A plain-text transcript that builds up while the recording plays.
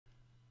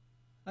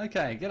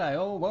Okay, g'day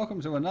all, welcome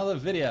to another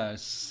video.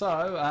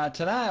 So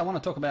today I want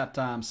to talk about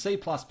C++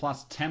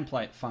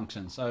 template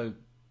functions. So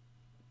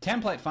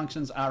template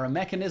functions are a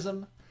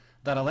mechanism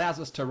that allows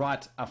us to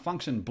write a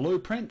function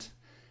blueprint,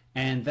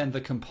 and then the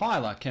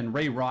compiler can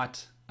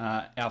rewrite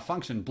our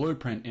function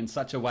blueprint in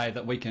such a way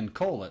that we can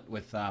call it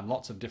with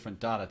lots of different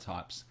data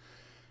types.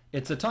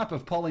 It's a type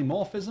of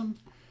polymorphism,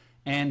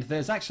 and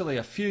there's actually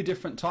a few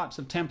different types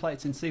of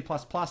templates in C++,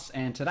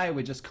 and today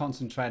we're just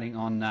concentrating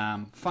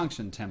on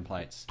function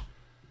templates.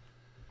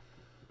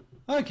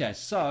 Okay,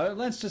 so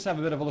let's just have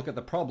a bit of a look at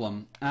the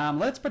problem.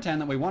 Let's pretend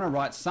that we want to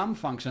write some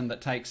function that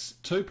takes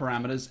two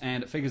parameters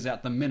and it figures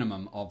out the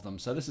minimum of them.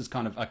 So this is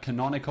kind of a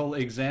canonical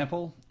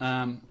example.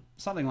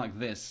 Something like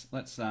this.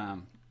 Let's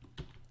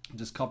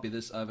just copy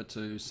this over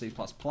to C++.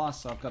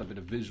 So I've got a bit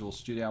of Visual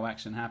Studio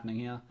action happening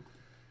here.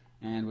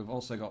 And we've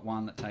also got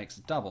one that takes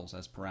doubles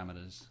as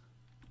parameters.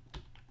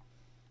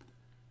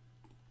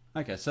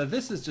 Okay, so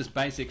this is just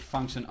basic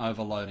function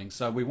overloading.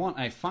 So we want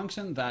a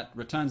function that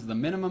returns the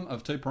minimum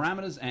of two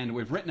parameters, and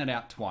we've written it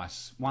out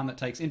twice. One that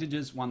takes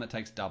integers, one that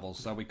takes doubles.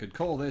 So we could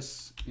call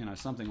this,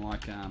 something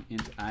like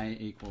int a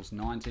equals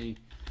 90,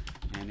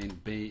 and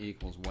int b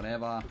equals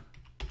whatever,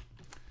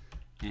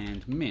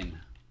 and min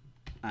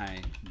a,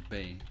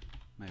 b.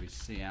 Maybe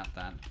see out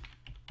that.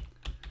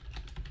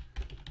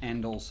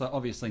 And also,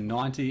 obviously,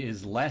 90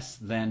 is less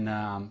than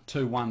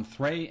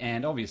 213,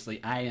 and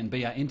obviously A and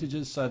B are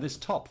integers, so this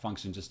top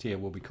function just here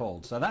will be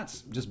called. So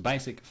that's just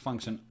basic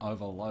function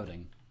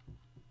overloading.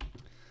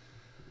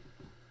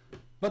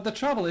 But the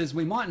trouble is,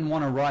 we mightn't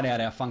want to write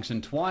out our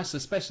function twice,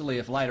 especially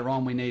if later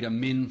on we need a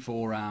min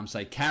for,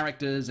 say,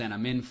 characters and a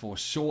min for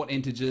short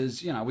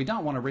integers. We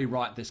don't want to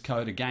rewrite this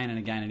code again and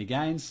again and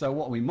again, so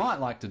what we might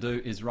like to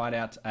do is write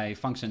out a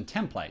function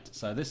template.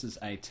 So this is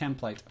a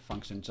template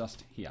function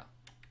just here.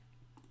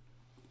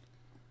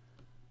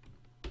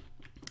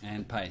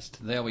 And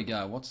paste. There we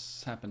go.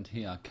 What's happened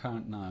here?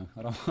 No,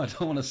 I don't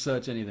want to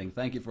search anything.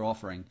 Thank you for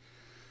offering.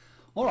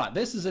 Alright,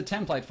 this is a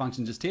template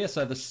function just here.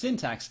 So the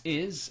syntax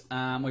is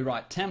we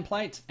write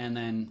template and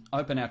then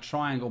open our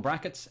triangle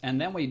brackets,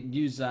 and then we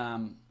use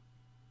a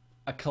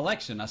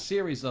collection, a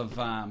series of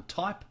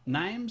type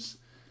names,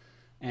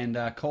 and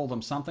call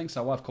them something.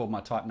 So I've called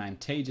my type name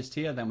T just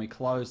here. Then we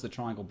close the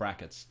triangle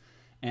brackets.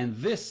 And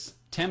this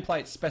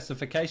template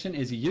specification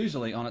is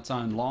usually on its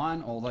own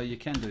line, although you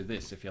can do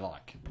this if you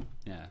like.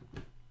 Yeah.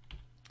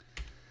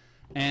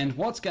 And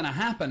what's going to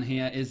happen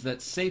here is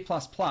that C++,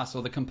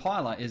 or the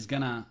compiler, is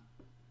going to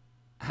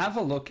have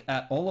a look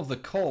at all of the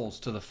calls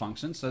to the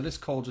function. So this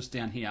call just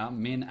down here,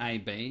 min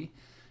ab,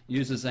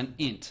 uses an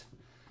int.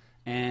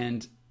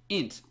 And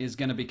int is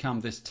going to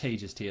become this t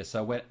just here.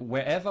 So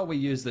wherever we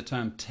use the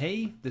term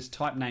t, this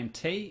type name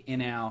t,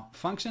 in our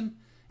function,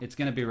 it's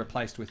going to be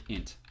replaced with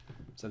int.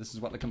 So this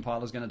is what the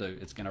compiler is going to do.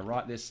 It's going to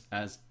write this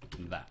as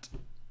that.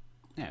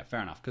 Yeah,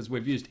 fair enough, because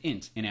we've used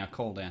int in our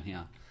call down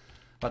here.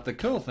 But the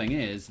cool thing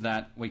is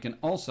that we can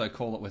also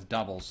call it with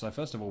doubles. So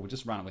first of all, we'll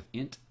just run it with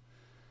int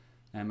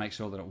and make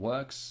sure that it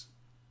works.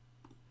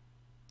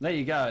 There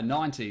you go,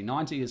 90.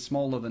 90 is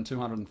smaller than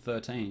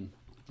 213.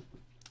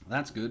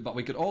 That's good, but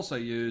we could also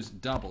use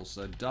doubles.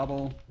 So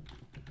double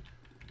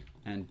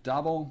and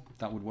double,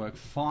 that would work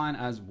fine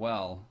as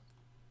well.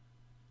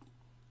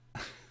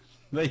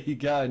 There you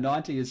go,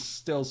 90 is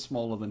still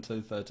smaller than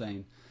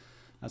 213.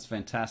 That's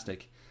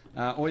fantastic.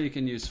 Or you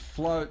can use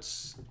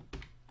floats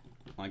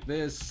like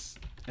this.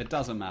 It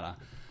doesn't matter.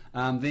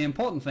 The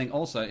important thing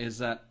also is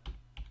that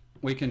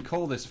we can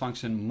call this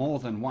function more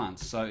than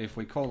once. So if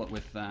we call it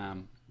with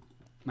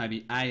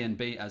maybe a and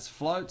b as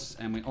floats,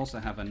 and we also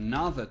have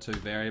another two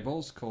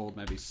variables called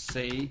maybe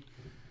c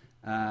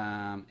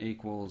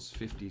equals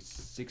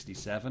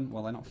 67.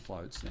 Well, they're not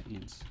floats, they're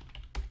ints.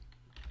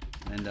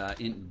 And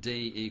int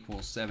d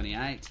equals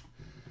 78.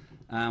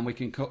 We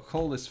can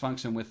call this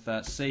function with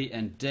c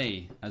and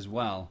d as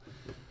well.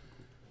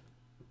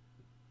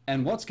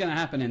 And what's going to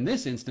happen in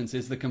this instance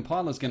is the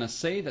compiler is going to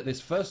see that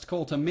this first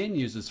call to min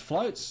uses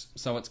floats,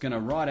 so it's going to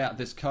write out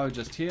this code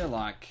just here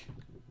like,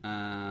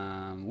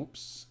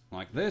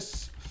 like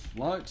this,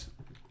 float,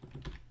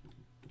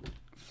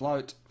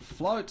 float,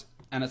 float,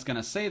 and it's going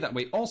to see that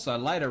we also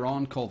later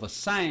on call the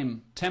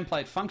same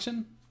template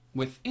function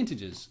with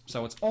integers,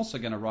 so it's also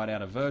going to write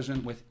out a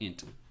version with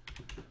int.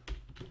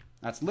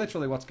 That's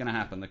literally what's going to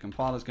happen. The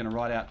compiler is going to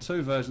write out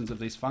two versions of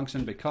this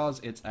function because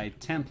it's a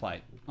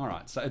template.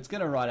 Alright, so it's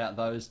going to write out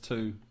those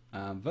two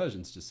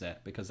versions to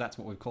set, because that's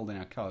what we've called in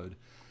our code.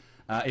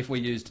 If we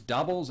used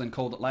doubles and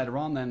called it later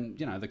on, then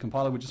the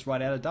compiler would just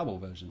write out a double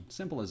version.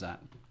 Simple as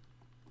that.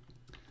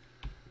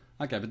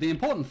 Okay, but the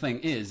important thing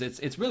is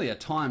it's really a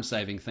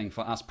time-saving thing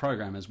for us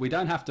programmers. We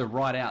don't have to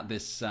write out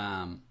this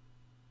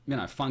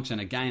function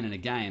again and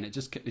again. It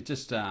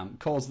just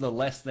calls the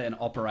less than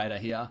operator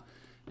here,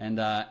 and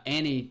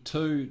any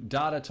two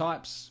data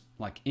types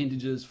like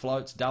integers,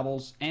 floats,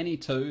 doubles, any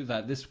two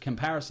that this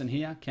comparison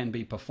here can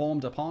be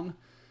performed upon,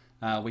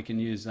 we can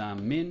use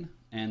min,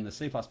 and the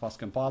C++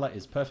 compiler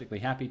is perfectly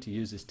happy to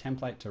use this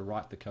template to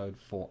write the code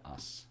for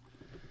us.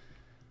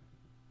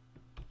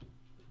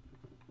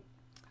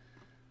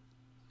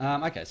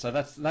 Okay, so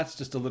that's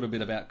just a little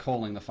bit about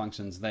calling the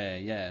functions there.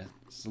 Yeah,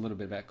 it's a little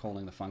bit about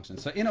calling the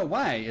functions. So in a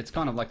way, it's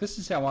kind of like, this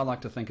is how I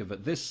like to think of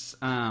it. This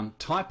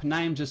type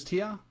name just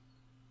here,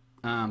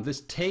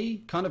 this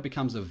t kind of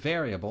becomes a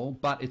variable,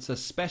 but it's a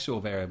special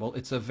variable.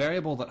 It's a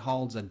variable that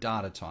holds a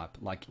data type,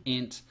 like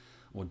int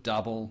or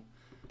double.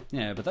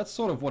 Yeah, but that's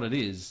sort of what it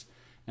is.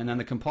 And then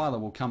the compiler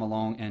will come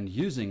along and,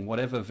 using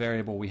whatever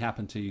variable we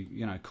happen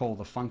to, call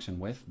the function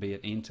with, be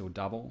it int or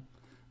double,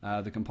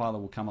 the compiler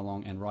will come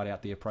along and write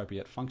out the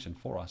appropriate function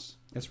for us.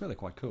 It's really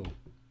quite cool.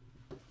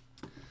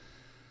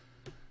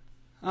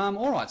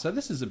 Alright, so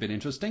this is a bit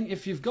interesting.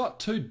 If you've got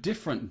two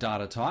different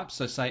data types,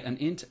 so say an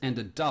int and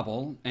a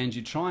double, and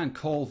you try and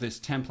call this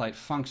template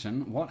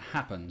function, what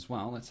happens?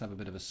 Well, let's have a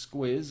bit of a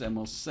squiz and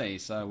we'll see.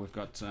 So we've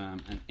got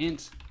an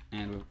int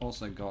and we've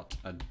also got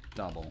a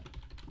double.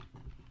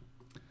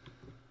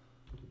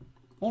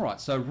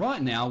 Alright, so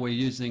right now we're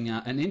using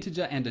an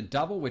integer and a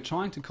double. We're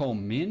trying to call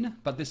min,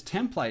 but this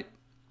template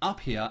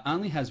up here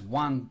only has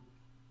one,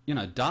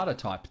 data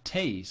type,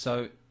 t.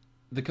 So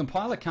the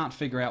compiler can't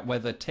figure out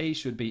whether t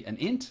should be an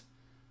int,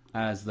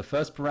 as the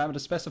first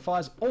parameter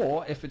specifies,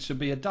 or if it should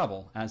be a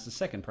double, as the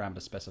second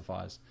parameter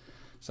specifies.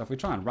 So if we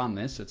try and run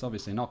this, it's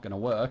obviously not going to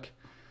work.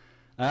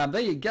 There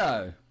you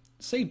go.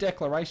 See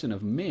declaration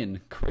of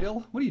min.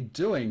 Krill, what are you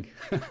doing?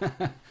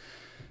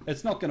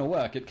 It's not going to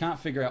work. It can't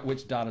figure out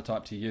which data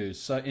type to use.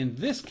 So in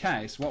this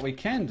case, what we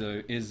can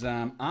do is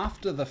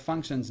after the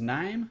function's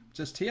name,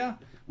 just here,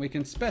 we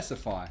can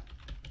specify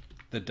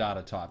the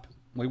data type.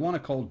 We want to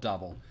call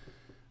double.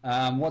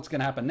 What's going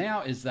to happen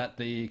now is that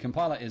the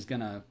compiler is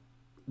going to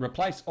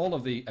replace all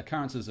of the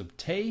occurrences of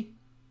t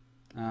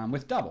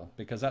with double,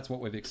 because that's what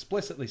we've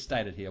explicitly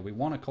stated here. We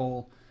want to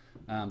call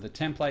the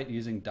template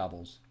using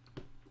doubles.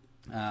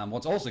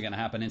 What's also going to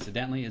happen,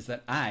 incidentally, is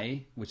that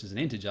a, which is an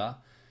integer,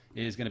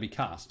 is going to be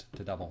cast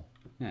to double.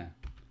 Yeah.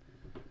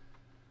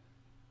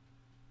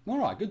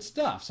 Alright, good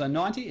stuff. So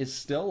 90 is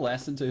still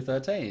less than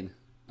 213.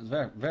 It's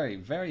very, very,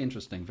 very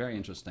interesting. Very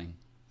interesting.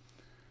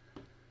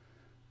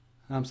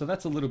 So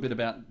that's a little bit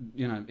about,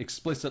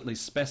 explicitly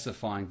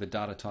specifying the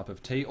data type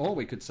of t, or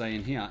we could say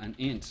in here an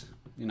int,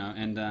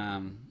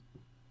 and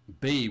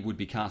b would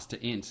be cast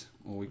to int,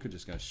 or we could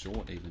just go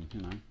short even,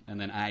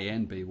 and then a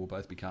and b will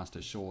both be cast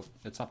as short.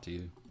 It's up to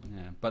you.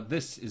 Yeah. But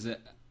this is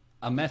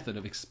a method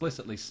of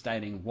explicitly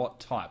stating what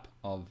type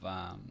of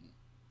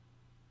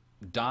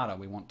data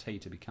we want t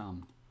to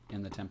become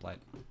in the template.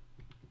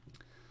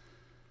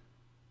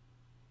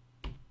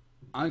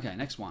 Okay,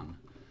 next one.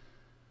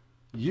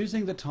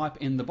 Using the type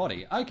in the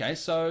body. Okay,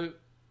 so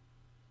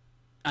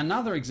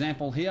another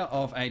example here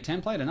of a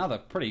template, another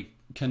pretty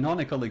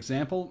canonical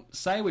example.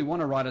 Say we want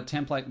to write a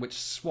template which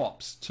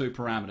swaps two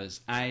parameters,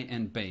 a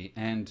and b,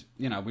 and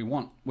we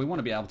want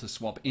to be able to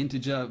swap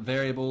integer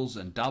variables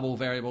and double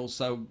variables,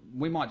 so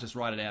we might just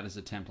write it out as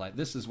a template.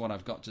 This is what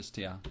I've got just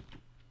here.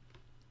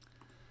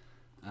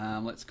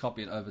 Let's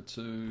copy it over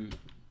to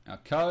our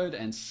code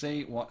and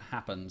see what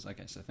happens.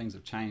 Okay, so things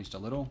have changed a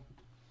little.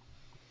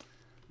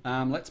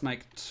 Let's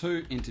make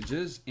two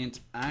integers.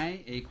 Int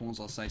a equals,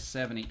 I'll say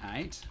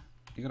 78.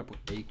 You got to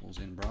put equals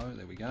in, bro.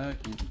 There we go.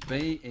 Int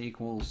b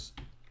equals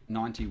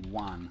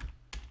 91.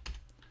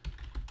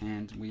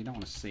 And we don't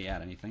want to see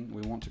out anything.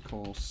 We want to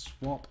call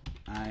swap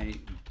a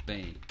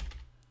b.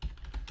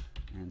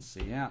 And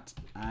see out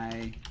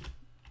a.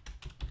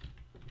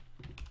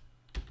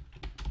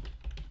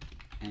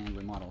 And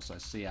we might also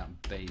see out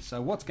b. So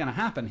what's going to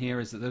happen here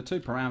is that the two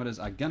parameters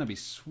are going to be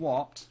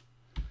swapped.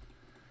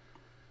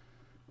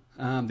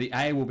 The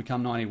a will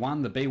become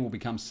 91, the b will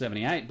become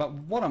 78. But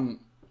what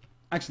I'm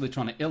actually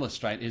trying to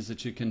illustrate is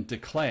that you can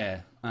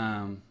declare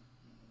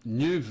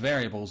new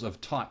variables of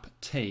type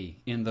t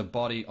in the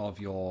body of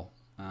your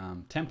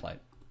template.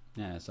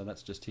 Yeah, so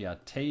that's just here,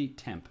 t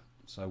temp.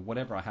 So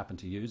whatever I happen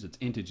to use, it's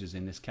integers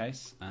in this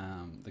case,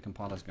 the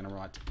compiler's going to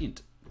write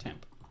int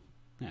temp.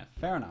 Yeah,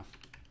 fair enough.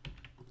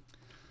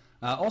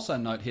 Also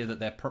note here that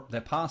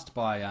they're passed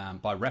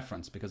by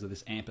reference because of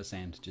this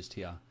ampersand just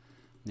here.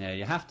 Yeah,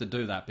 you have to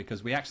do that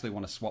because we actually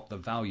want to swap the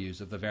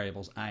values of the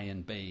variables a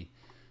and b.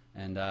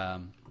 And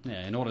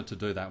yeah, in order to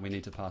do that, we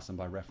need to pass them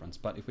by reference.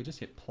 But if we just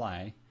hit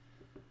play,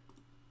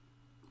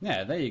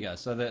 yeah, there you go.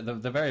 So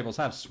the variables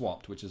have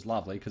swapped, which is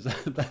lovely because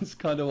that's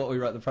kind of what we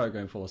wrote the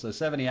program for. So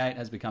 78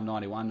 has become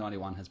 91,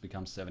 91 has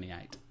become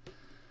 78.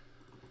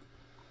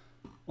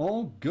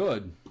 All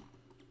good.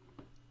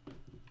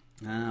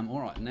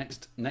 All right,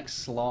 next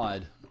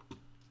slide.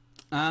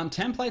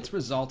 Templates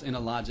result in a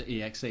larger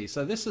exe.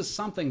 So this is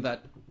something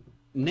that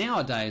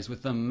nowadays,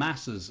 with the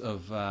masses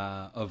of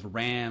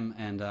RAM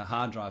and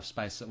hard drive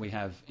space that we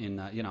have in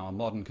a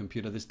modern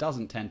computer, this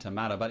doesn't tend to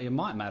matter. But it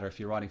might matter if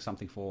you're writing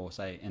something for,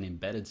 say, an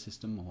embedded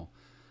system or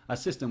a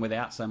system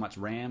without so much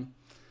RAM.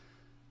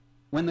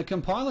 When the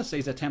compiler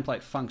sees a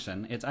template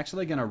function, it's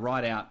actually going to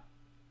write out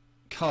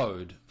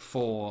code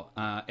for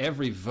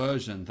every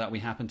version that we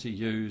happen to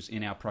use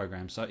in our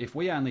program. So if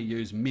we only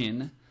use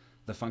min,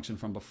 the function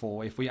from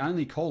before, if we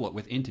only call it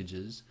with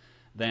integers,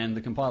 then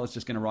the compiler is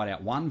just going to write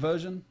out one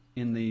version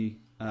in the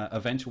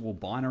eventual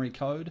binary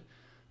code.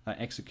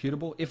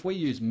 executable. If we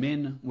use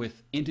min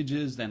with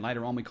integers, then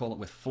later on we call it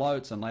with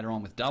floats, and later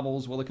on with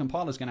doubles, well, the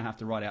compiler's going to have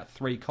to write out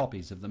 3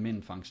 copies of the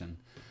min function.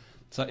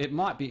 So it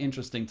might be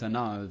interesting to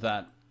know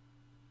that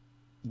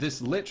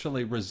this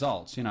literally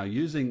results, you know,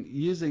 using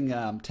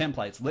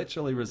templates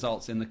literally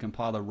results in the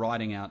compiler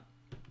writing out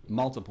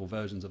multiple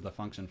versions of the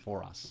function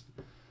for us.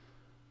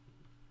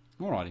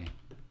 Alrighty.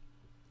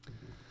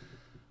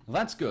 Well,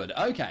 that's good.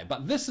 Okay,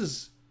 but this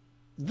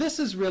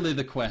is really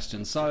the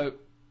question. So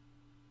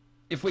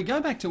if we go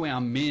back to our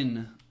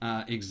min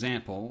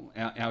example,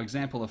 our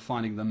example of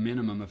finding the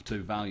minimum of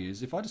 2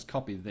 values, if I just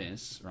copy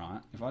this, right?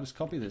 If I just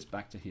copy this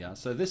back to here,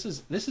 so this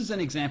is an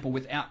example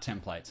without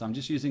templates. I'm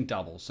just using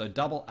doubles, so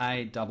double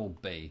A, double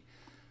B.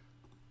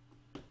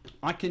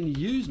 I can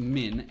use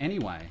min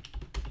anyway.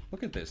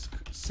 Look at this.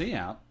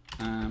 Cout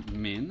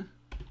min.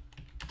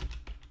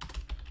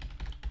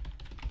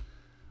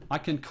 I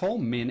can call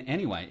min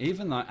anyway,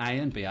 even though A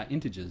and B are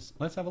integers.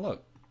 Let's have a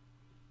look.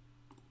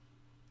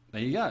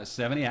 There you go.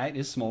 78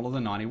 is smaller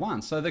than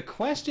 91. So the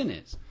question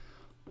is,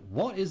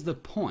 what is the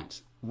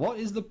point? What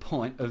is the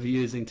point of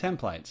using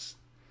templates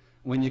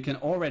when you can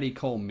already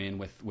call min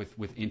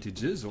with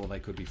integers, or they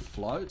could be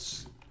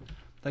floats?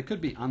 They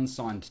could be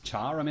unsigned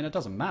char. I mean, it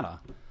doesn't matter.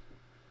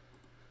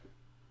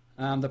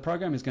 The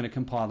program is going to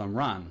compile and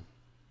run.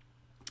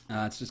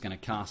 It's just going to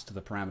cast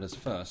the parameters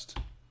first.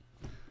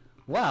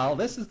 Well,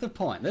 this is the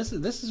point. This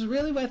is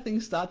really where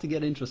things start to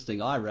get interesting,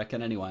 I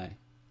reckon, anyway.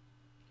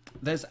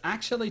 There's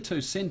actually 2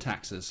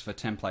 syntaxes for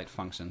template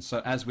functions.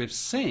 So as we've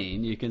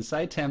seen, you can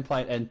say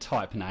template and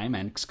type name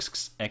and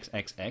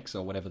xxx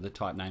or whatever the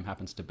type name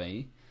happens to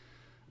be.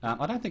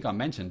 I don't think I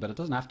mentioned, but it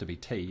doesn't have to be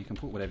T. You can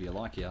put whatever you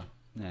like here.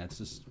 Yeah, it's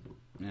just,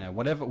 yeah,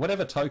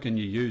 whatever token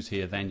you use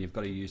here, then you've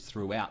got to use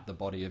throughout the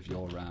body of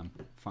your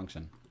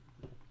function.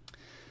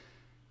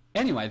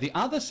 Anyway, the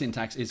other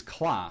syntax is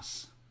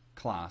class.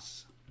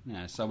 Class.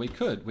 Yeah, so we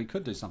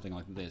could do something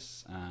like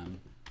this.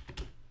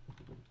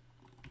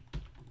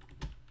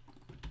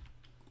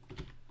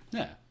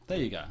 Yeah, there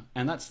you go.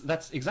 And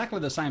that's exactly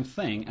the same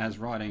thing as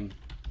writing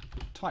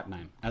type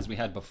name as we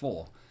had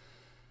before.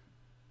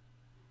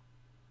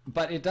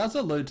 But it does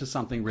allude to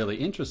something really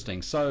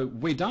interesting. So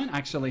we don't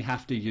actually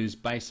have to use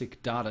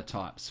basic data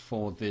types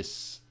for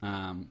this,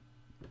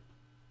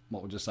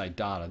 what would you say,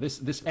 data.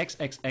 This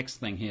XXX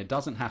thing here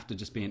doesn't have to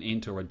just be an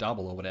int or a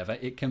double or whatever.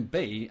 It can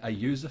be a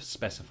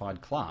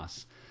user-specified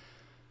class.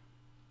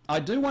 I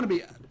do want to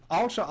be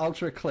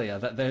ultra clear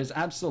that there's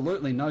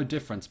absolutely no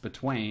difference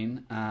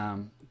between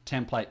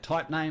template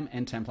type name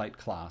and template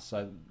class.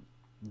 So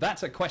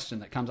that's a question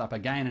that comes up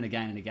again and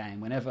again and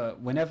again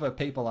whenever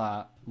people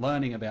are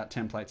learning about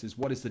templates, is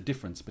what is the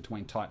difference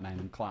between type name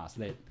and class?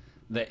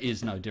 There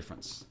is no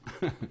difference.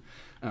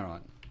 All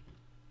right.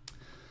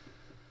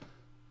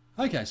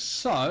 Okay,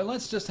 so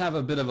let's just have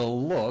a bit of a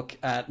look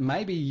at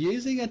maybe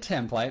using a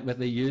template with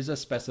the user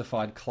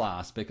specified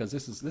class, because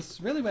this is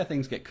really where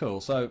things get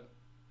cool. So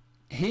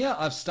here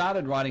I've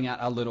started writing out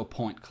a little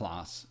point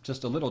class,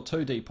 just a little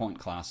 2D point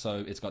class.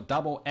 So it's got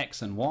double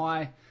X and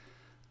Y,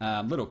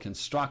 little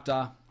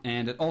constructor,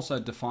 and it also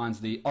defines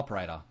the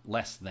operator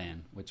less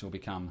than, which will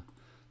become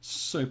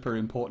super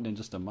important in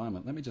just a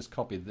moment. Let me just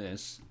copy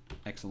this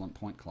excellent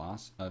point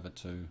class over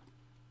to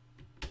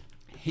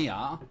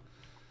here,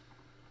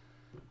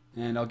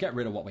 and I'll get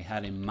rid of what we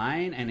had in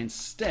main, and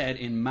instead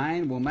in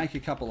main we'll make a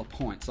couple of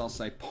points. I'll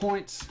say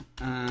point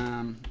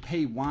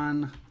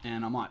P1,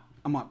 and I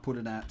might put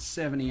it at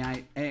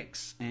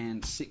 78x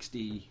and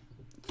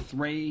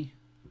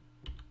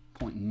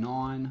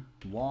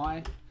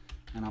 63.9y,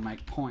 and I'll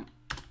make point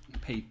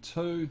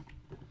P2.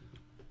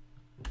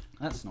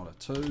 That's not a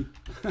 2.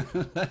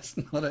 That's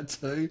not a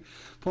 2.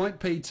 Point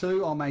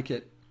P2, I'll make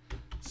it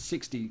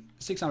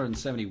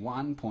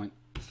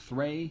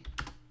 671.3,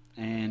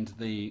 and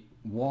the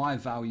y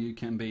value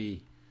can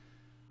be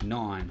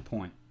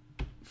 9.525.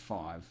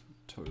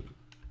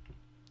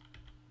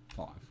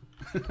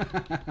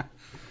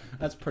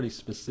 That's pretty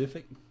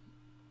specific.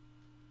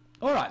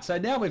 Alright, so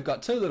now we've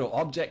got 2 little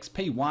objects,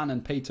 P1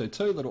 and P2,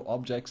 2 little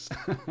objects.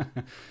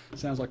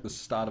 Sounds like the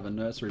start of a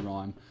nursery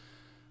rhyme.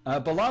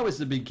 Below is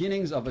the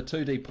beginnings of a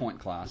 2D point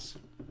class.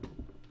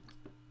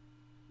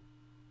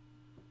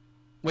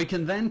 We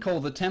can then call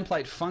the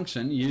template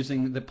function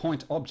using the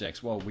point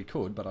objects. Well, we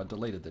could, but I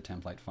deleted the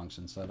template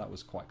function, so that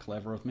was quite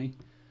clever of me.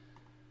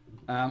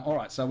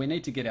 Alright, so we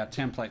need to get our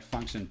template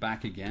function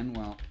back again.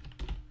 Well,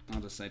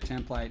 I'll just say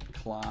template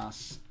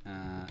class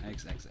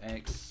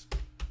xxx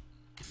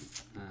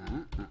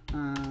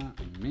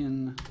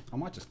min. I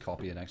might just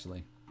copy it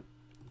actually.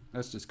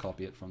 Let's just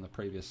copy it from the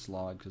previous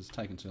slide because it's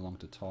taken too long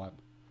to type.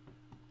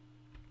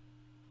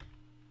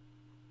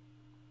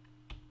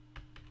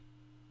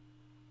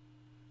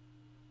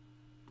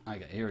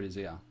 Okay, here it is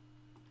here.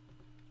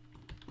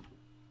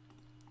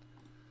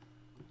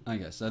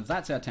 Okay, so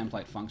that's our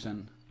template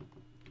function.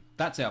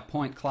 That's our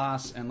point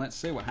class, and let's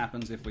see what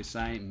happens if we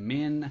say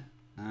min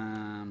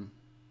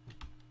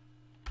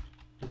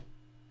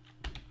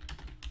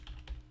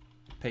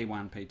P1,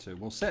 P2.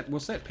 We'll set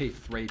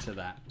P3 to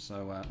that,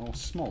 so or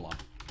smaller.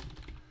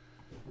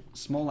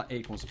 smaller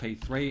equals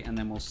P3, and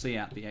then we'll see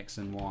out the X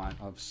and Y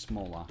of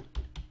smaller.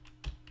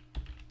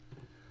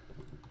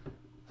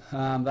 They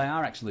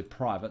are actually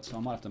private, so I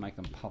might have to make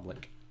them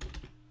public.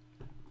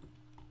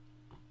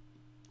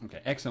 Okay,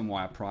 X and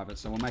Y are private,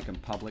 so we'll make them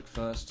public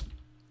first.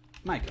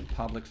 Make them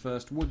public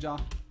first, would ya?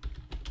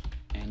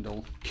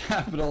 Endl.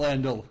 Capital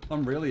Endl.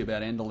 I'm really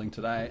about endling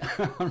today.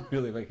 I'm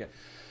really weak.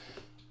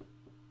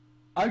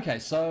 Okay,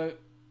 so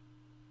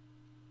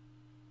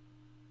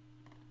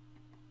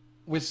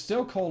we're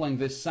still calling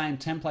this same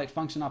template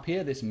function up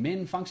here, this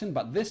min function,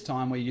 but this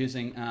time we're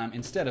using,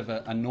 instead of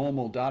a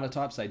normal data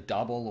type, say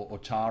double or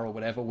char or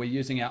whatever, we're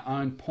using our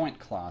own point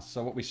class.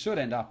 So what we should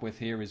end up with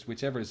here is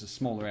whichever is the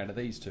smaller out of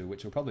these two,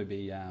 which will probably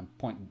be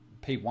point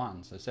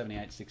P1, so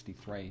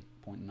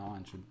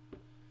 7863.9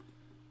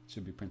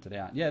 should be printed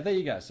out. Yeah, there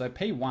you go. So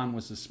P1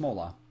 was the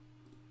smaller.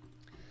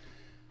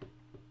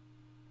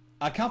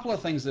 A couple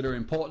of things that are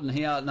important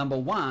here. Number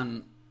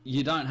one,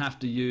 you don't have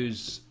to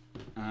use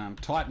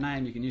type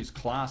name. You can use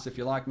class if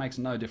you like. Makes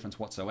no difference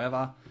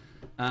whatsoever.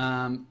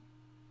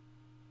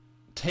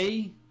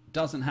 T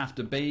doesn't have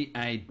to be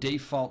a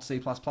default C++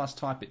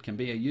 type. It can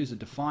be a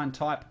user-defined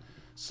type,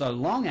 so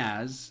long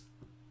as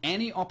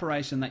any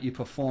operation that you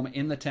perform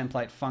in the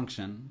template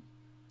function,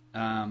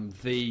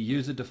 the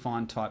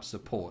user-defined type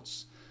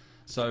supports.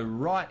 So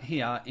right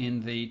here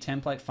in the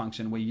template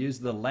function, we use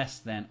the less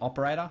than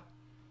operator.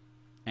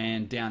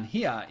 And down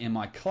here in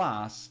my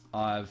class,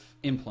 I've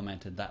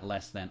implemented that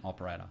less than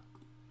operator.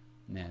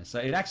 Yeah, so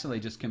it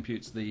actually just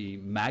computes the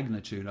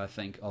magnitude, I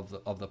think,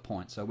 of the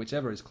point. So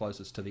whichever is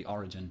closest to the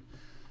origin,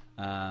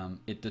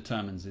 it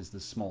determines is the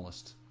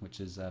smallest,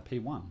 which is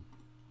P1.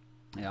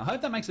 Yeah, I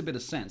hope that makes a bit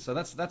of sense. So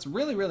that's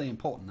really, really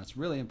important. That's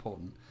really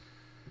important.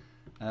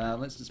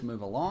 Let's just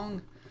move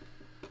along.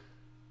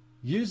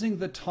 Using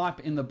the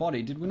type in the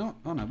body, did we not?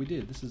 Oh no, we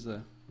did. This is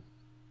a...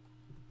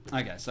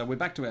 Okay, so we're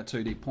back to our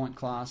 2D point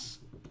class.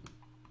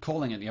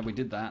 Calling it, yeah, we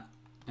did that,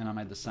 and I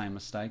made the same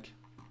mistake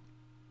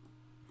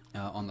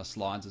on the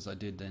slides as I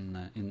did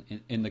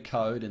in the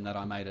code, in that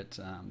I made it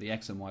the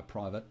X and Y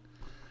private.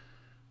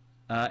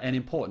 And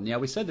important, yeah,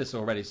 we said this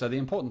already, so the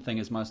important thing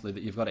is mostly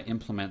that you've got to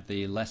implement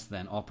the less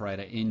than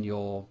operator in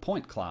your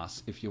point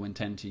class if you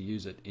intend to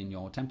use it in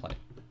your template.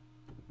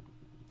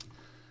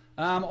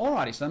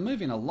 Alrighty, so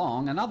moving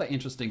along, another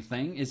interesting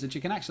thing is that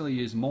you can actually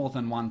use more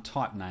than one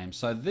type name.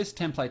 So this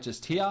template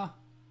just here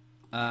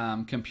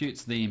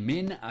computes the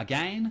min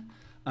again,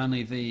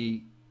 only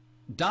the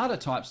data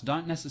types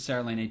don't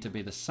necessarily need to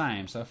be the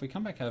same. So if we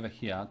come back over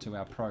here to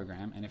our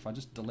program, and if I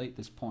just delete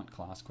this point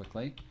class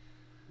quickly,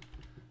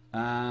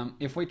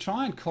 if we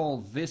try and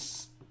call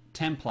this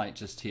template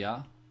just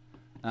here,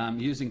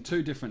 using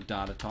two different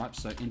data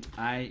types, so int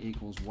a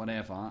equals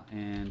whatever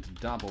and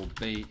double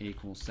b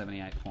equals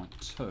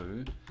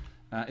 78.2.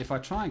 If I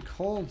try and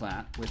call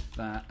that with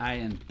a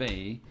and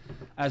b,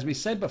 as we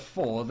said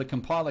before, the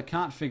compiler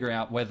can't figure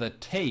out whether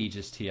t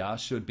just here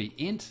should be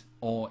int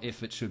or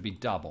if it should be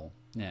double.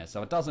 Yeah,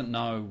 so it doesn't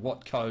know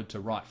what code to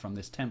write from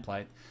this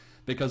template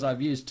because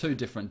I've used two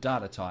different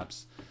data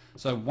types.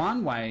 So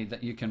one way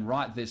that you can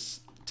write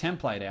this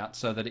template out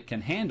so that it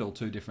can handle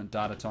two different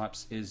data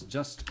types is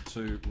just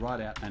to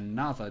write out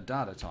another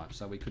data type.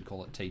 So we could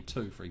call it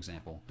T2, for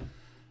example.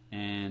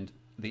 And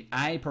the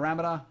A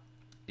parameter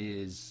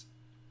is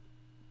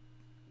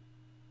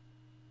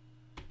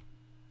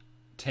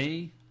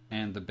T,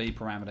 and the B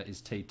parameter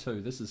is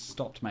T2. This has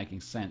stopped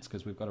making sense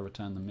because we've got to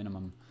return the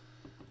minimum.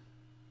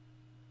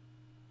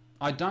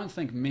 I don't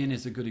think min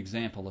is a good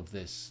example of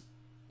this.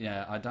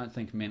 Yeah, I don't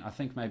think min. I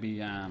think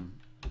maybe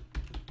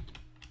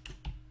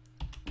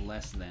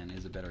less than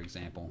is a better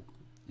example.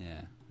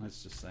 Yeah,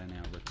 let's just say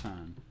now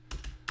return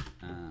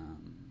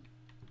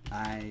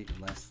A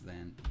less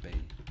than B.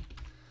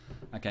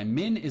 Okay,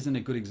 min isn't a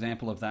good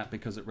example of that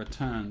because it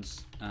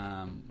returns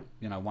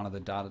you know, one of the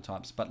data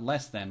types, but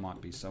less than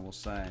might be, so we'll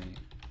say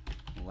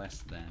less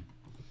than.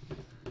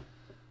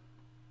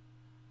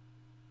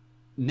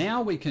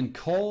 Now we can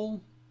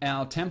call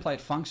our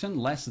template function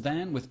less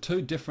than with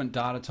two different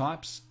data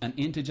types, an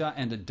integer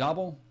and a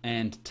double,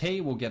 and t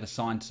will get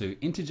assigned to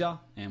integer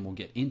and we'll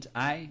get int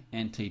a,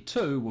 and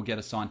t2 will get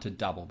assigned to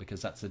double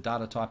because that's the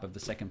data type of the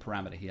second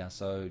parameter here,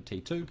 so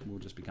t2 will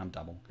just become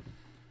double.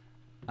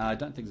 I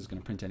don't think this is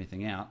going to print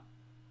anything out.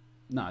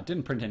 No, it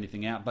didn't print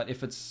anything out, but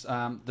if it's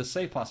the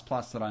C++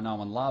 that I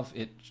know and love,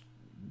 it,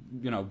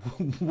 you know,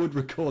 would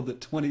record that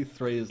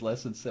 23 is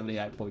less than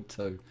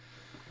 78.2.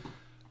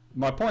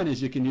 My point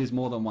is you can use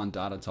more than one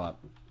data type.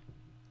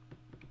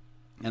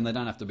 And they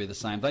don't have to be the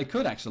same. They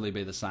could actually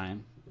be the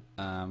same.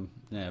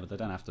 Yeah, but they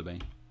don't have to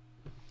be.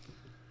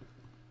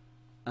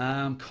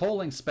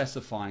 Calling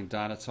specifying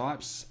data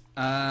types.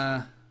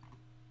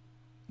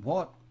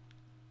 What?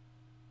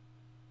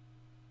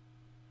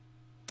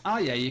 Oh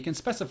yeah, you can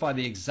specify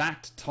the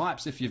exact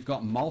types if you've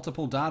got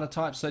multiple data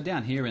types. So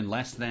down here in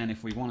less than,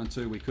 if we wanted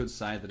to, we could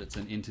say that it's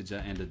an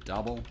integer and a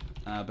double.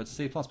 But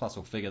C++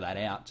 will figure that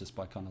out just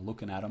by kind of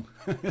looking at them.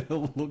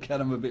 It'll look at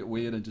them a bit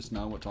weird and just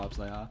know what types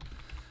they are.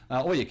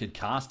 Or you could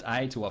cast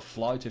A to a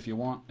float if you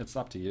want. It's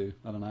up to you.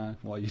 I don't know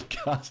why you'd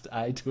cast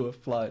A to a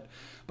float.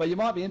 But you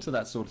might be into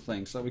that sort of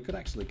thing. So we could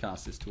actually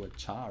cast this to a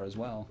char as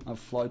well. A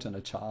float and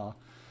a char.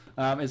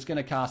 It's going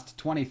to cast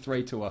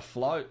 23 to a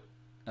float,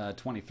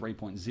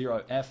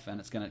 23.0F, and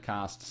it's going to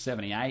cast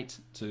 78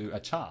 to a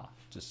char.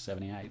 Just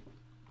 78.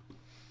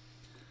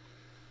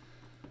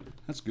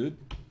 That's good.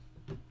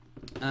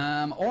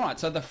 Alright,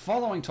 so the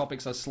following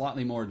topics are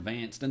slightly more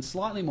advanced and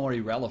slightly more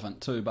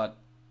irrelevant too, but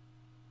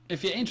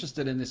if you're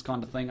interested in this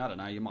kind of thing, I don't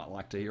know, you might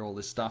like to hear all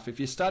this stuff. If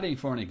you're studying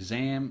for an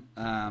exam,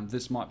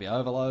 this might be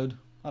overload.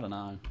 I don't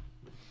know.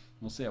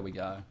 We'll see how we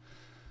go.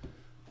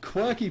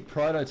 Quirky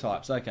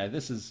prototypes. Okay,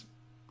 this is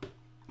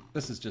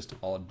just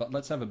odd, but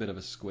let's have a bit of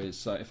a squeeze.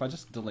 So if I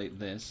just delete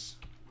this,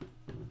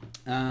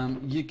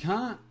 you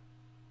can't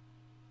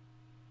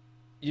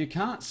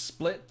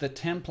split the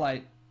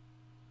template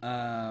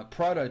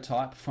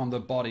prototype from the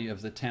body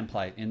of the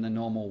template in the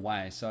normal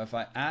way. So if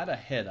I add a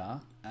header,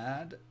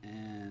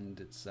 and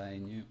it's a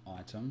new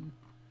item,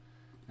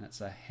 and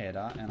it's a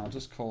header, and I'll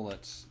just call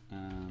it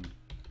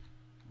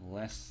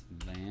less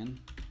than,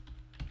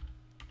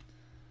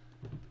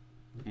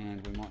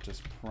 and we might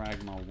just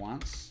pragma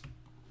once,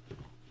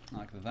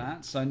 like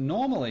that. So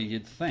normally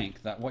you'd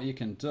think that what you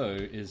can do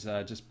is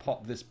just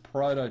pop this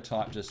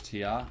prototype just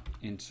here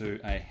into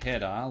a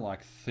header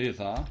like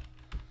thither,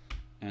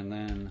 and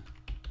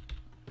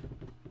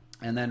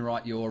then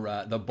write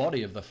your the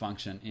body of the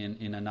function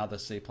in another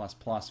C++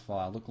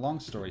 file. Look, long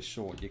story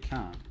short, you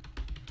can't.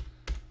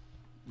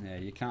 Yeah,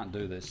 you can't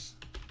do this.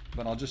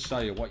 But I'll just show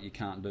you what you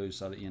can't do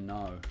so that you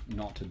know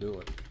not to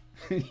do it.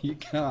 You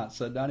can't,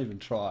 so don't even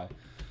try.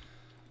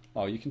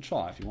 Oh, you can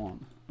try if you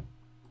want.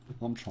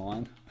 I'm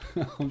trying.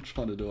 I'm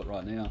trying to do it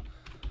right now.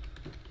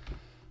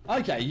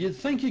 Okay, you'd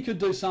think you could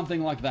do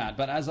something like that,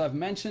 but as I've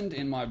mentioned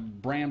in my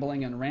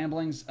brambling and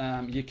ramblings,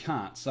 you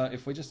can't. So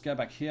if we just go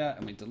back here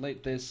and we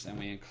delete this and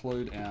we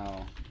include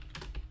our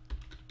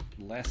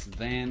less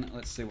than,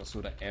 let's see what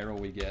sort of error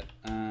we get.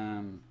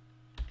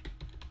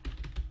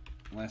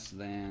 Less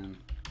than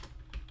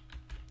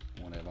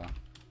whatever.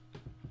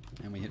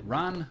 And we hit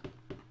run.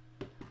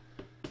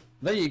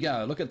 There you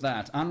go, look at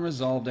that,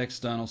 unresolved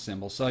external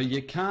symbol. So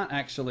you can't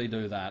actually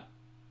do that.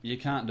 You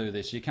can't do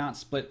this. You can't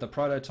split the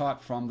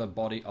prototype from the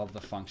body of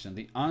the function.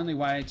 The only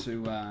way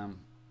to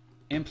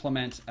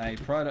implement a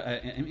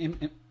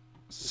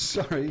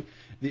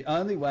the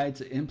only way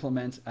to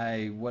implement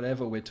a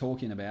whatever we're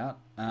talking about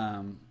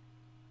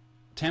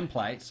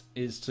template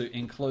is to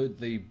include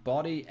the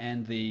body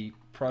and the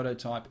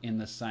prototype in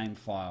the same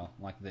file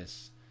like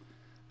this,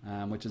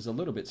 which is a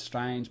little bit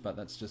strange, but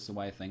that's just the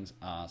way things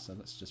are. So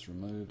let's just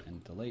remove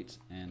and delete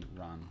and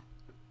run.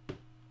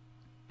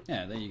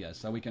 Yeah, there you go.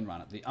 So we can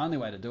run it. The only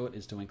way to do it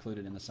is to include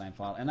it in the same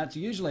file, and that's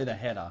usually the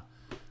header.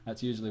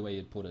 That's usually where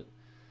you'd put it.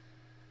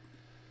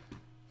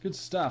 Good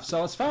stuff.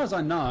 So as far as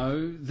I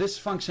know, this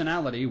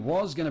functionality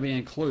was going to be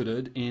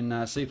included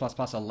in C++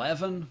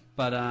 11,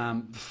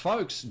 but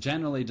folks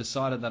generally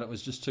decided that it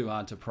was just too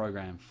hard to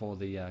program for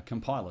the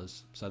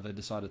compilers, so they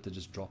decided to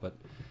just drop it.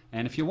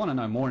 And if you want to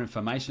know more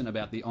information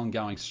about the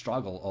ongoing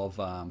struggle of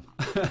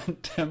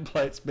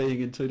templates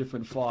being in two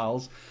different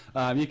files,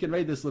 you can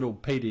read this little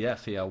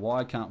PDF here,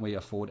 Why Can't We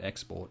Afford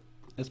Export?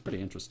 It's pretty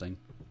interesting.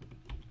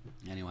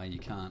 Anyway, you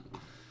can't.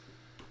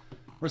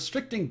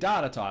 Restricting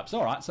data types.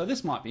 Alright, so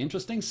this might be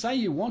interesting. Say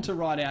you want to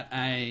write out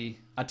a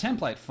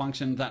template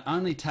function that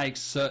only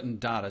takes certain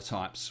data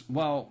types.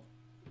 Well,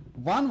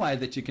 one way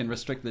that you can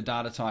restrict the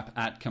data type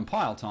at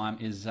compile time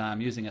is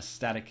using a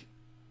static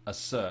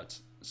assert.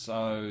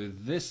 So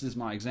this is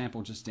my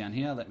example just down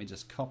here. Let me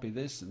just copy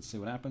this and see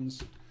what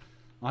happens.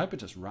 I hope it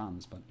just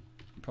runs, but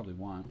it probably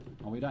won't.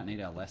 Oh, we don't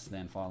need our less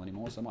than file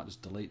anymore, so I might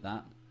just delete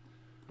that.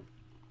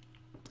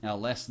 Our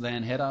less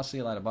than header. See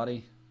you later,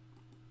 buddy.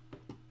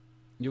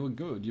 You were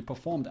good. You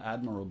performed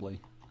admirably.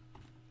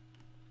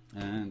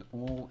 And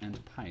all and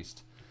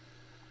paste.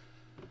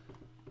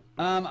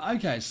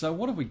 Okay, so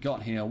what have we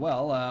got here?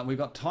 Well, we've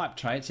got type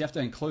traits. You have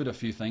to include a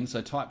few things.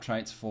 So type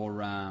traits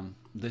for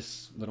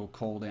this little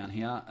call down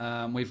here.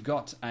 We've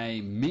got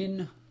a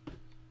min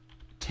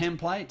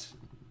template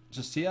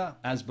just here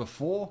as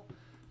before,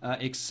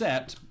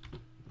 except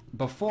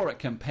before it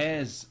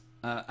compares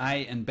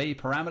A and B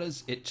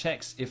parameters, it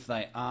checks if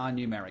they are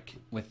numeric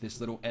with this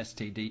little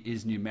std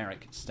is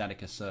numeric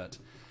static assert.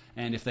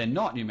 And if they're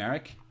not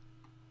numeric,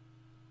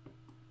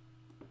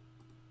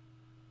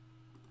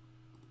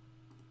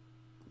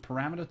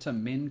 parameter to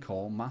min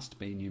call must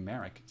be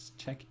numeric.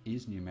 Check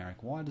is numeric.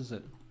 Why does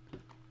it?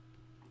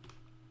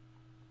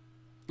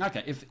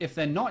 Okay, if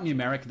they're not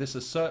numeric, this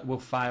assert will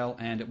fail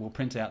and it will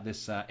print out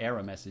this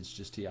error message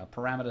just here.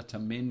 Parameter to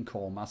min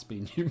call must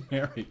be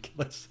numeric.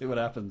 Let's see what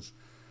happens.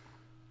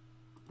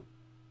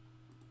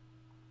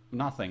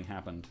 Nothing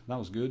happened. That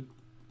was good.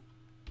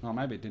 Oh,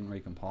 maybe it didn't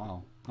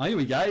recompile. Oh, here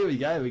we go, here we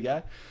go, here we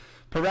go.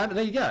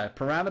 There you go.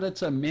 Parameter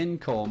to min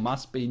call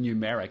must be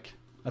numeric.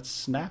 That's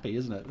snappy,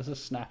 isn't it? That's a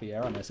snappy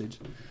error message.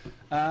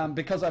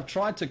 Because I've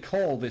tried to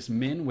call this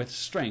min with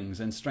strings,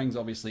 and strings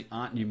obviously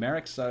aren't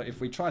numeric, so if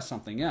we try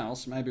something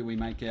else, maybe we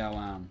make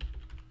our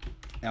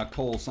our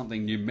call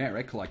something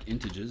numeric, like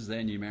integers,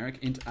 they're numeric.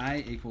 Int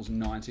A equals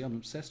 90. I'm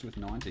obsessed with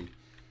 90.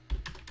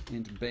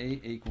 Int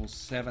B equals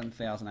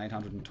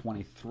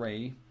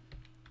 7,823.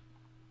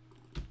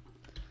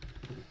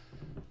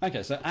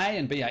 Okay, so A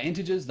and B are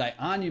integers. They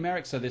are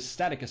numeric, so this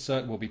static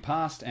assert will be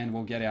passed and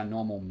we'll get our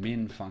normal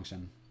min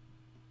function.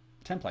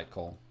 Template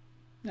call.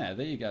 Yeah,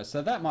 there you go.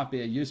 So that might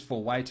be a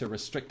useful way to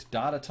restrict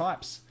data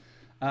types.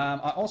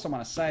 I also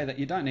want to say that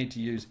you don't need to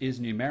use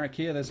isNumeric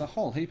here. There's a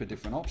whole heap of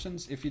different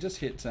options. If you just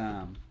hit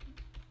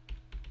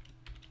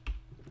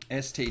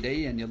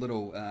STD and your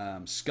little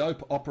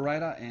scope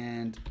operator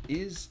and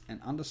is and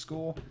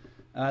underscore,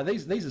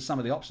 these are some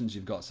of the options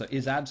you've got. So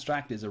is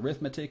abstract, is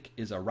arithmetic,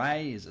 is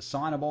array, is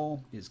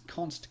assignable, is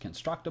const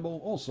constructible,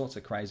 all sorts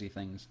of crazy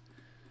things.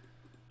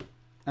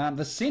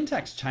 The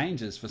syntax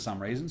changes for some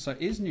reason. So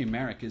is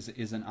numeric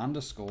is an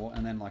underscore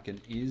and then like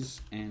an is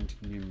and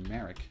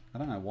numeric. I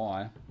don't know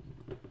why.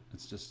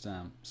 It's just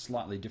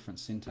slightly different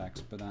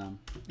syntax, but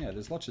yeah,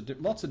 there's lots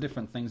of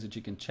different things that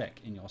you can check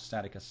in your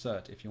static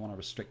assert if you want to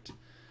restrict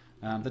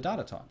the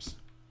data types.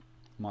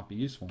 Might be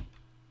useful.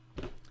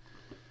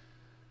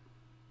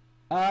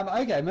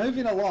 Okay,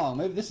 moving along.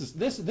 This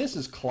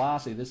is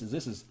classy. This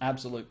is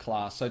absolute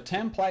class. So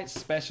template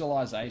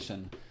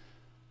specialization.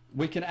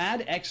 We can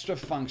add extra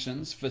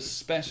functions for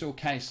special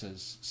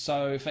cases.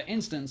 So for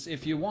instance,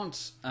 if you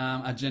want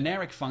a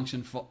generic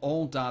function for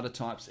all data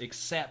types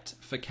except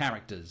for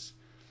characters,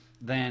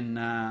 then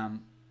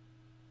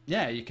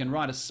yeah, you can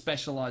write a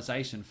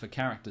specialization for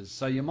characters.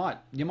 So you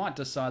might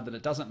decide that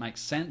it doesn't make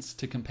sense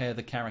to compare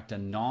the character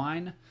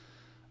 9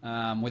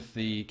 with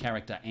the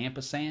character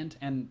ampersand,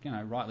 and you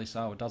know, rightly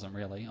so, it doesn't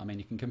really. I mean,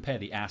 you can compare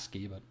the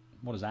ASCII, but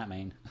what does that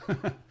mean?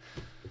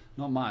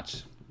 Not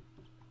much.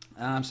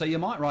 So you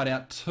might write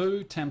out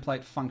 2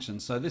 template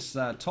functions. So this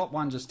top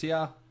one just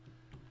here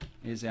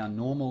is our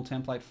normal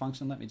template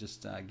function. Let me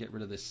just get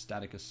rid of this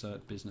static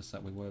assert business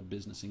that we were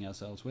businessing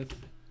ourselves with.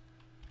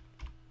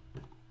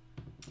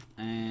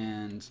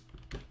 And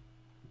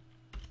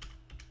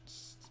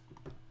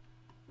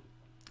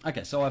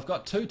okay, so I've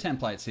got 2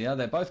 templates here.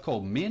 They're both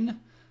called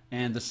min,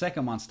 and the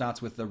second one starts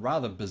with the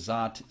rather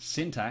bizarre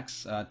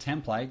syntax,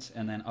 template,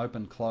 and then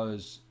open,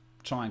 close,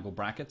 triangle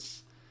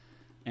brackets.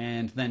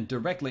 And then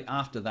directly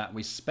after that,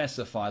 we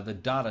specify the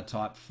data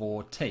type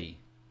for T,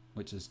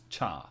 which is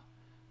char.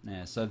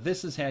 Yeah, so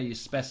this is how you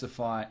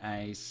specify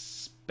a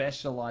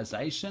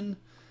specialization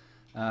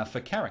for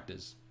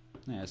characters.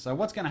 Yeah, so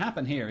what's going to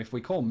happen here, if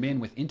we call min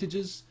with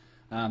integers,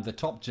 the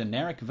top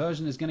generic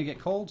version is going to get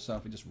called. So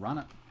if we just run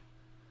it,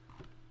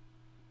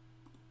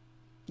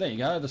 there you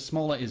go, the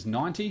smaller is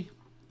 90.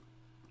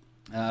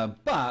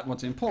 But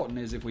what's important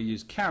is if we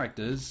use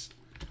characters,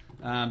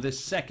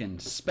 this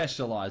second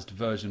specialized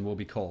version will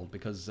be called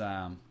because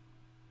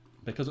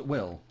it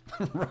will,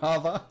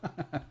 rather.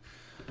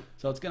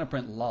 So it's going to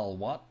print lol,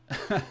 what?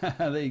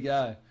 There you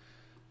go.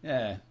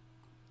 Yeah.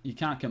 You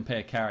can't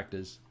compare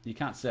characters. You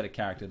can't set a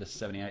character to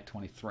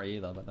 7823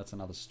 either, but that's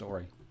another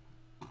story.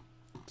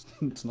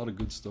 It's not a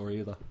good story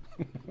either.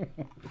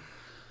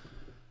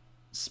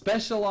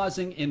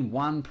 Specializing in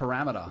one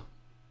parameter.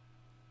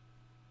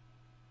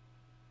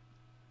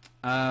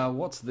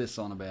 What's this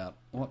on about?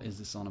 What is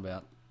this on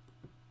about?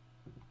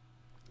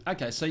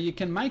 Okay, so you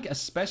can make a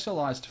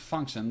specialized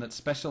function that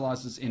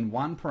specializes in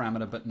one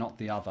parameter but not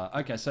the other.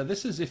 Okay, so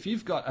this is if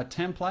you've got a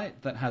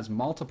template that has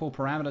multiple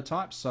parameter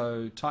types,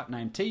 so type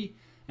name T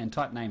and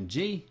type name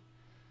G.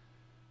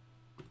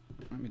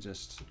 Let me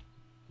just,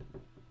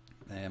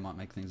 there, might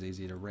make things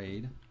easier to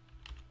read.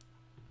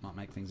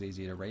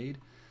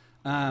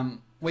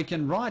 We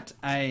can write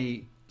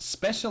a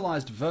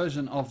specialized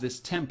version of this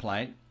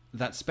template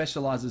that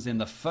specializes in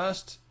the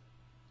first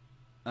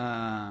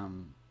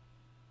parameter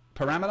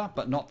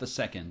but not the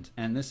second,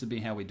 and this would be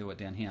how we do it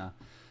down here.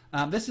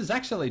 This is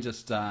actually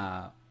just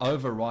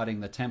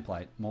overriding the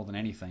template more than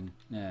anything.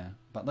 Yeah,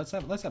 but let's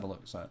have a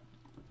look. So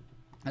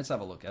let's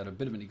have a look at a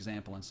bit of an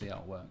example and see how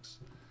it works.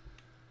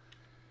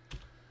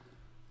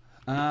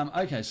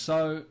 Okay,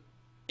 so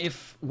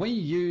if we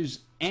use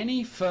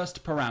any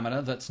first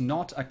parameter that's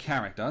not a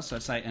character, so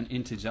say an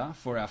integer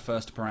for our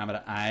first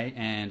parameter A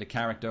and a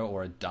character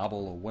or a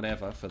double or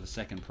whatever for the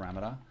second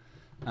parameter,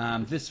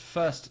 this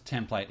first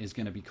template is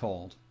going to be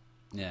called.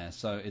 Yeah,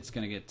 so it's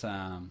going to get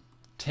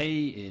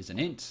T is an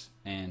int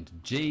and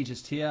G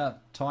just here,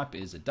 type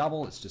is a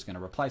double. It's just going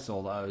to replace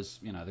all those.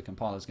 You know, the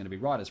compiler is going to be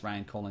right as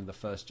rain calling the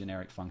first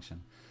generic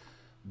function.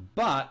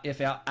 But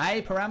if our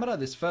A parameter,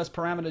 this first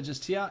parameter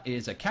just here,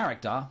 is a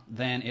character,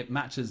 then it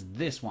matches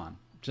this one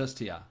just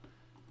here.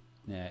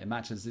 Yeah, it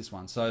matches this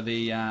one. So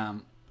the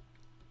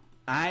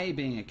A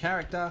being a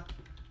character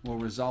will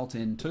result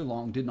in too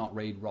long, did not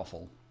read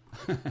Roffle.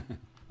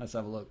 Let's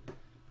have a look.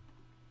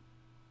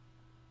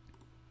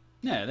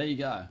 Yeah, there you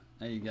go.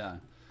 There you go.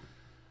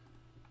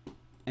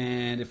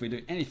 And if we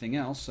do anything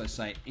else, so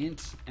say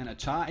int and a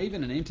char,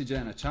 even an integer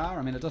and a char,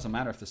 I mean, it doesn't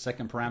matter if the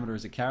second parameter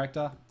is a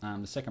character.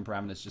 The second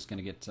parameter is just going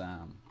to get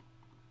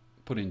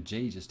put in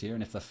G just here.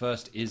 And if the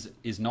first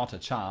is not a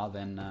char,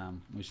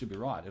 then we should be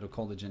right. It'll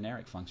call the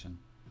generic function.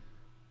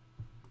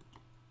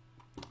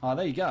 Oh,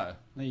 there you go.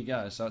 There you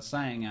go. So it's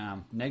saying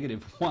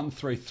negative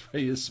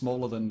 133 is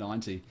smaller than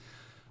 90.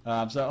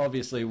 So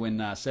obviously when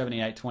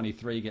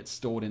 7823 gets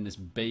stored in this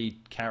B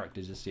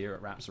character just here,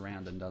 it wraps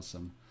around and does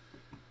some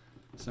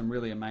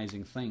really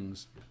amazing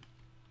things.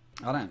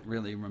 I don't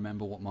really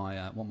remember what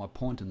my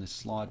point in this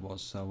slide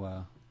was.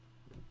 So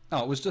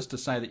it was just to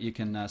say that you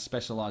can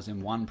specialize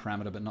in one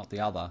parameter but not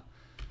the other.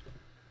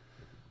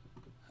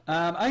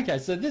 Okay,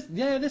 so this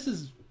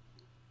is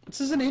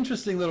an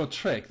interesting little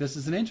trick.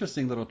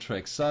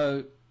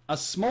 So a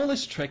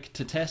smallish trick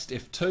to test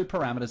if two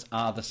parameters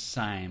are the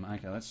same.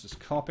 Okay, let's just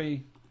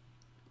copy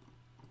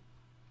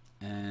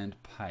and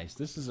paste.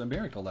 This is a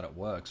miracle that it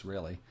works,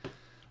 really.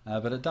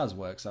 But it does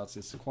work, so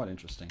it's quite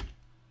interesting.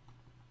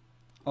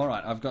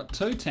 Alright, I've got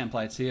two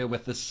templates here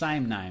with the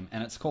same name,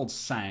 and it's called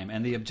same.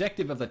 And the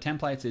objective of the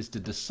templates is to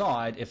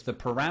decide if the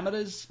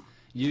parameters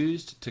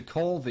used to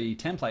call the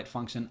template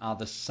function are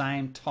the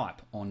same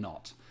type or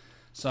not.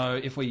 So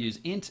if we use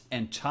int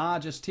and char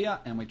just here,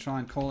 and we try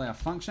and call our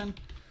function,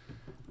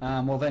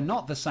 well, they're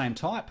not the same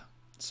type,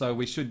 so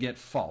we should get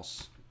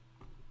false.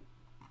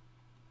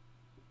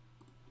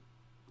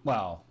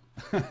 Well,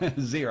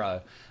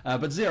 0.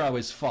 But 0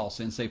 is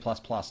false in C++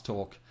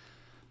 talk.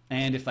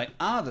 And if they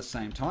are the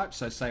same type,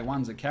 so say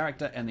one's a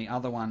character and the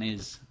other one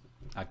is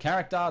a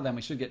character, then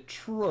we should get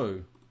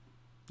true.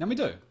 And we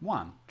do.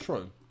 1,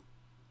 true.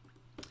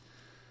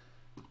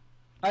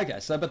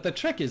 Okay, so but the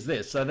trick is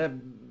this. So there are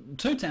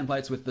two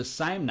templates with the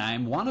same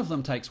name. One of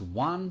them takes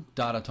one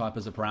data type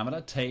as a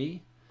parameter,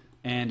 t,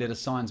 and it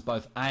assigns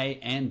both A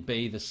and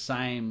B the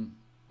same,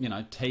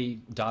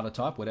 T data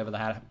type, whatever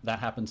that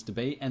happens to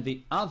be. And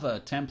the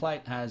other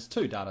template has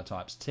two data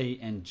types, T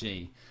and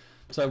G.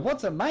 So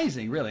what's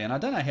amazing, really, and I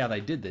don't know how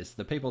they did this.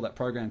 The people that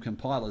program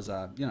compilers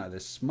are, they're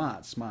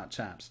smart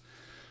chaps.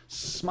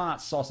 Smart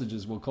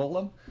sausages, we'll call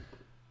them.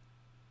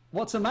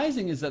 What's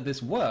amazing is that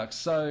this works.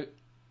 So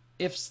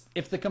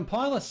if the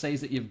compiler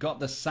sees that you've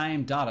got the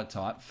same data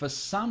type, for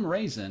some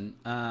reason,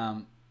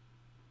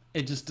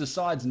 it just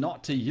decides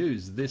not to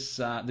use this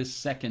this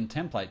second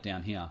template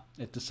down here.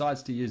 It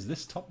decides to use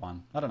this top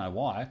one. I don't know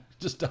why. It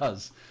just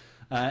does.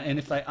 And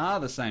if they are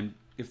the same,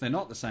 if they're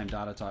not the same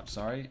data type,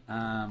 sorry,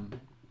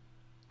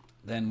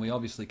 then we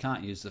obviously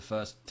can't use the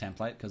first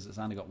template because it's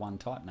only got one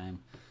type name.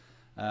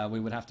 We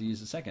would have to use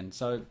the second.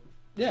 So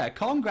yeah,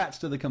 congrats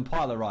to the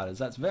compiler writers.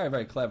 That's very,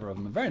 very clever of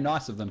them. Very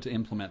nice of them to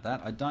implement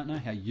that. I don't know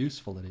how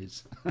useful it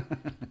is.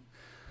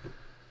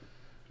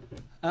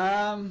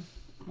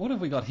 What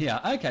have we got here?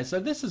 Okay, so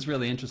this is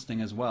really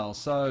interesting as well.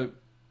 So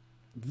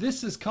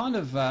this is kind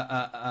of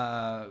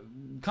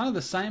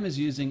the same as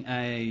using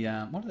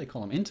a what do they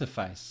call them?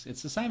 Interface.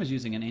 It's the same as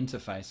using an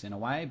interface in a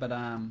way, but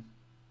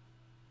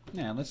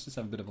yeah, let's just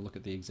have a bit of a look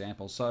at the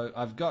example. So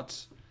I've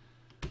got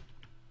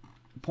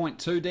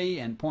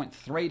 .2D and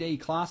 .3D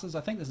classes.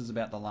 I think this is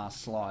about the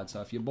last slide, so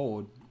if you're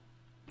bored,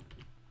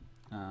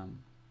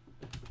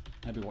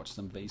 maybe watch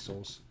some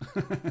Vsauce.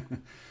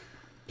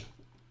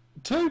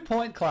 2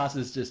 point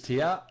classes just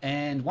here,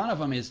 and one of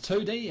them is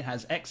 2D, it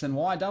has X and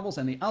Y doubles,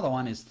 and the other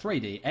one is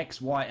 3D,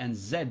 X, Y, and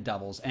Z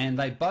doubles. And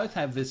they both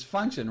have this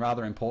function,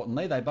 rather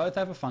importantly. They both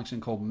have a function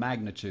called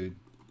magnitude.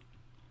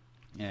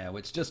 Yeah,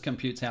 which just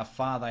computes how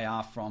far they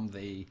are from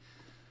the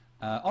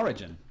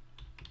origin.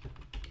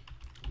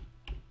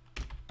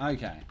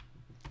 Okay,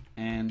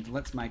 and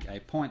let's make a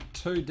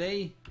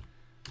 .2D,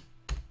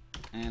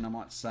 and I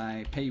might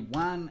say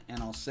P1,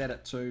 and I'll set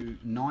it to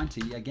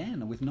 90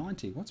 again, with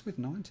 90. What's with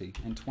 90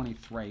 and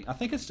 23? I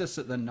think it's just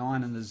that the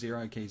 9 and the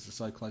 0 keys are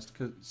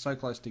so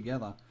close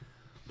together,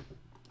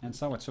 and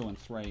so are 2 and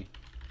 3.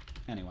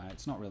 Anyway,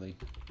 it's not really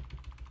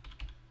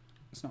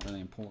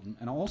important.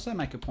 And I'll also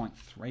make a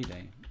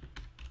 .3D.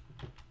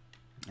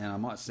 And I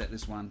might set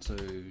this one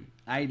to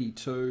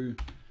 82,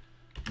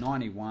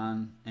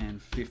 91,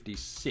 and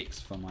 56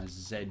 for my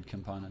Z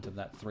component of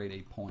that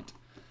 3D point.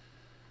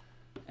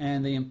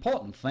 And the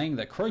important thing,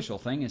 the crucial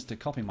thing, is to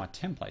copy my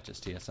template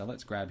just here. So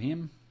let's grab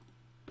him.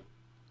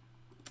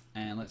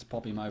 And let's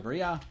pop him over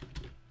here.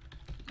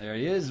 There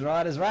he is,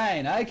 right as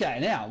rain. Okay,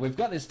 now we've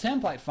got this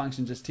template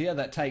function just here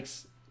that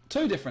takes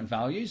two different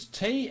values,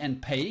 T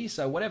and P,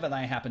 so whatever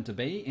they happen to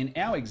be. In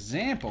our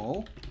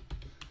example,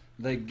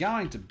 they're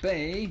going to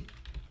be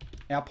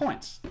our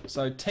points.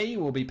 So T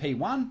will be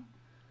P1,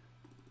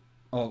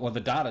 or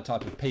the data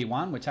type of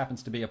P1, which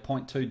happens to be a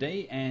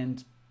 .2D,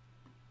 and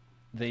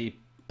the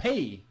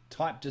P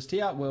type just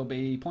here will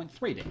be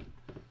 .3D.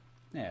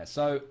 Yeah,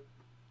 so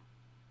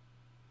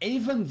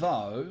even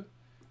though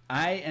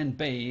A and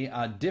B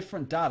are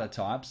different data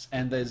types,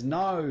 and there's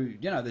no,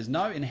 there's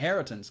no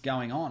inheritance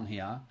going on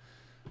here,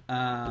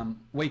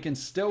 we can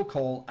still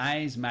call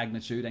A's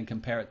magnitude and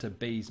compare it to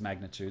B's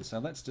magnitude. So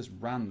let's just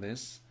run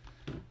this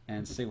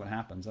and see what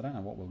happens. I don't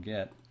know what we'll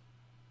get.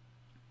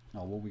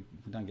 Oh well, we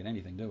don't get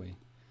anything, do we?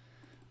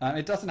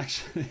 It doesn't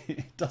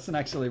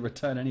actually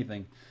return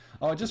anything.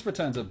 Oh, it just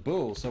returns a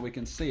bool, so we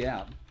can see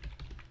out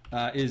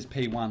is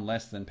P1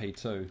 less than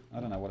P2. I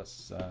don't know what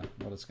it's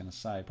going to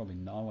say. Probably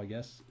no, I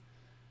guess.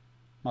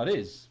 Oh, it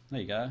is.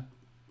 There you go.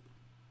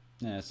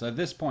 Yeah. So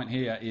this point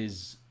here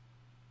is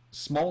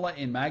smaller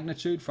in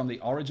magnitude from the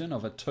origin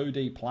of a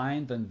 2D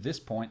plane than this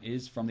point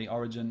is from the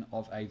origin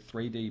of a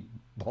 3D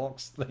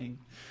box thing.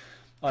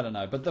 I don't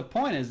know, but the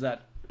point is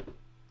that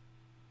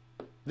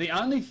the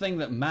only thing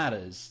that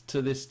matters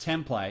to this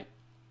template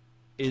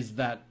is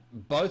that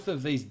both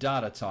of these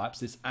data types,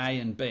 this A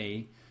and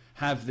B,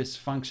 have this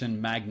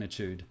function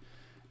magnitude,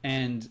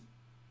 and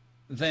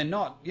they're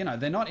not,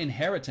 they're not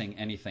inheriting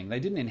anything. They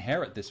didn't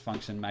inherit this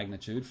function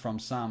magnitude from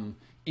some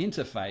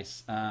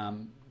interface.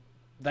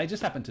 They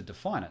just happen to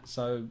define it.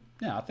 So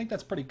yeah, I think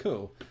that's pretty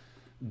cool.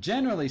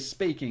 Generally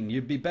speaking,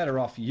 you'd be better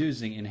off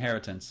using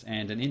inheritance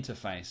and an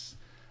interface,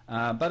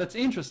 but it's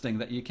interesting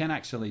that you can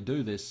actually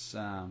do this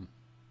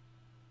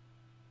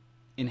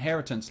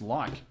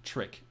inheritance-like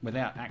trick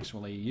without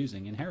actually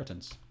using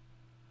inheritance.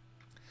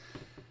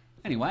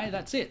 Anyway,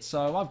 that's it.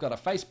 So I've got a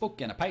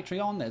Facebook and a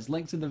Patreon. There's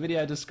links in the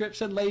video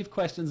description. Leave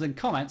questions and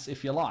comments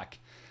if you like.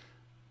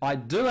 I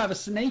do have a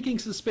sneaking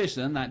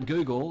suspicion that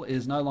Google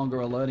is no longer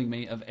alerting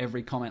me of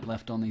every comment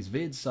left on these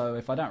vids, so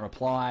if I don't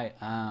reply,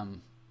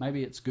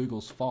 maybe it's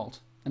Google's fault.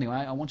 Anyway,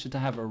 I want you to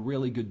have a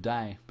really good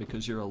day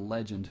because you're a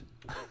legend.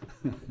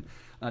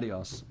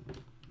 Adios.